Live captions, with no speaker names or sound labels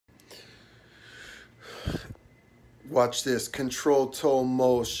Watch this. Control Toll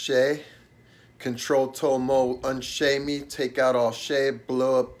Moll Shey. Control Toll Moll unshay me. Take out all Shey.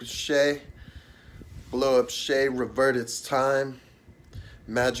 Blow up Shey. Blow up Shey. Revert its time.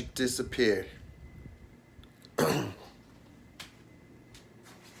 Magic disappeared.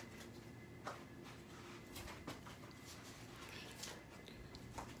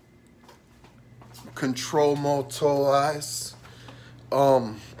 Control Moll Toll Eyes.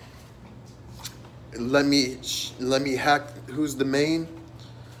 Let me hack. Who's the main?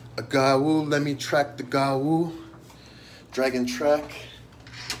 A Gawu. Let me track the Gawu. Dragon track.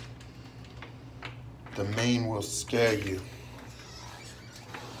 The main will scare you.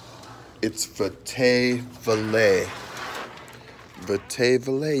 It's Vate Valet. Vate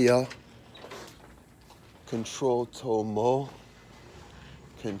Valet, y'all. Control Toll Moll.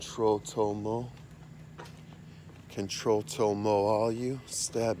 Control Toll Moll. Control Toll Moll all you.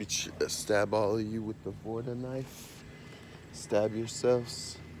 Stab all of you with the Vorta knife. Stab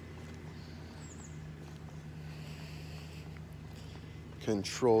yourselves.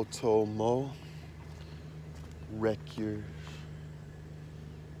 Control Toll Moll. Wreck your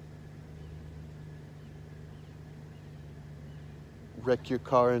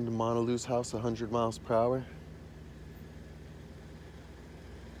car into Monoloo's house 100 miles per hour.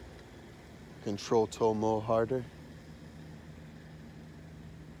 Control Toll Moll harder.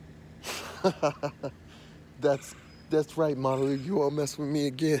 That's right, Monoloo. You won't mess with me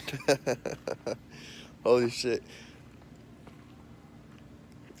again. Holy shit.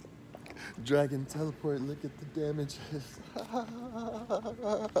 Dragon teleport. Look at the damages.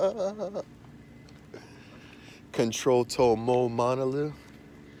 Control Toll Moll Monoloo.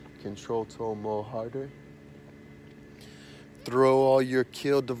 Control Toll Moll harder. Throw all your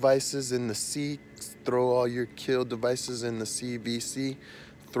kill devices in the C. Throw all your kill devices in the CVC.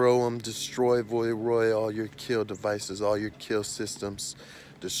 Throw them, destroy, Void all your kill devices, all your kill systems.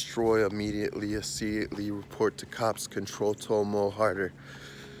 Destroy immediately, report to cops. Control Toll Moll harder.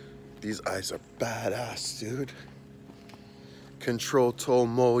 These eyes are badass, dude. Control Toll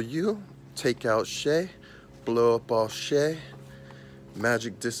Moll you. Take out Shey. Blow up all Shey.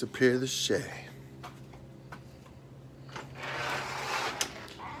 Magic disappear the Shey.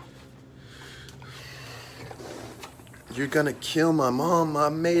 You're gonna kill my mom. I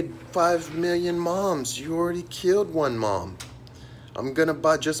made 5 million moms. You already killed one mom. I'm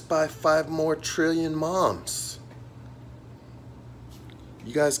gonna just buy 5 more trillion moms.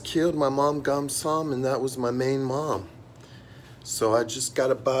 You guys killed my mom Gamsam, and that was my main mom. So I just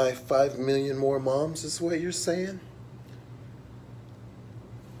gotta buy 5 million more moms, is what you're saying?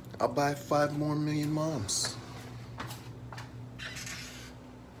 I'll buy 5 more million moms.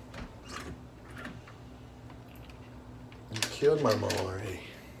 You killed my mom already.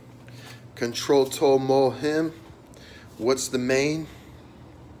 Control Toll Moll him. What's the main?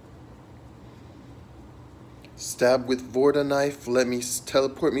 Stab with Vorta knife. Let me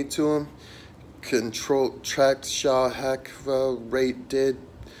teleport me to him. Control track Shaw hack rate did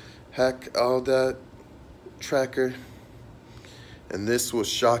hack all that tracker. And this will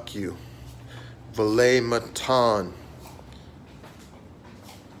shock you. Valet Matan.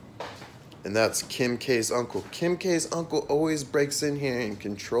 And that's Kim K's uncle. Kim K's uncle always breaks in here and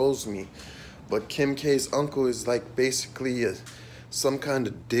controls me. But Kim K's uncle is like basically some kind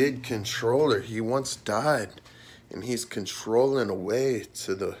of dead controller. He once died. And he's controlling away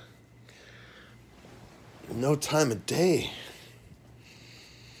to the no time of day.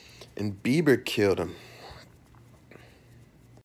 And Bieber killed him.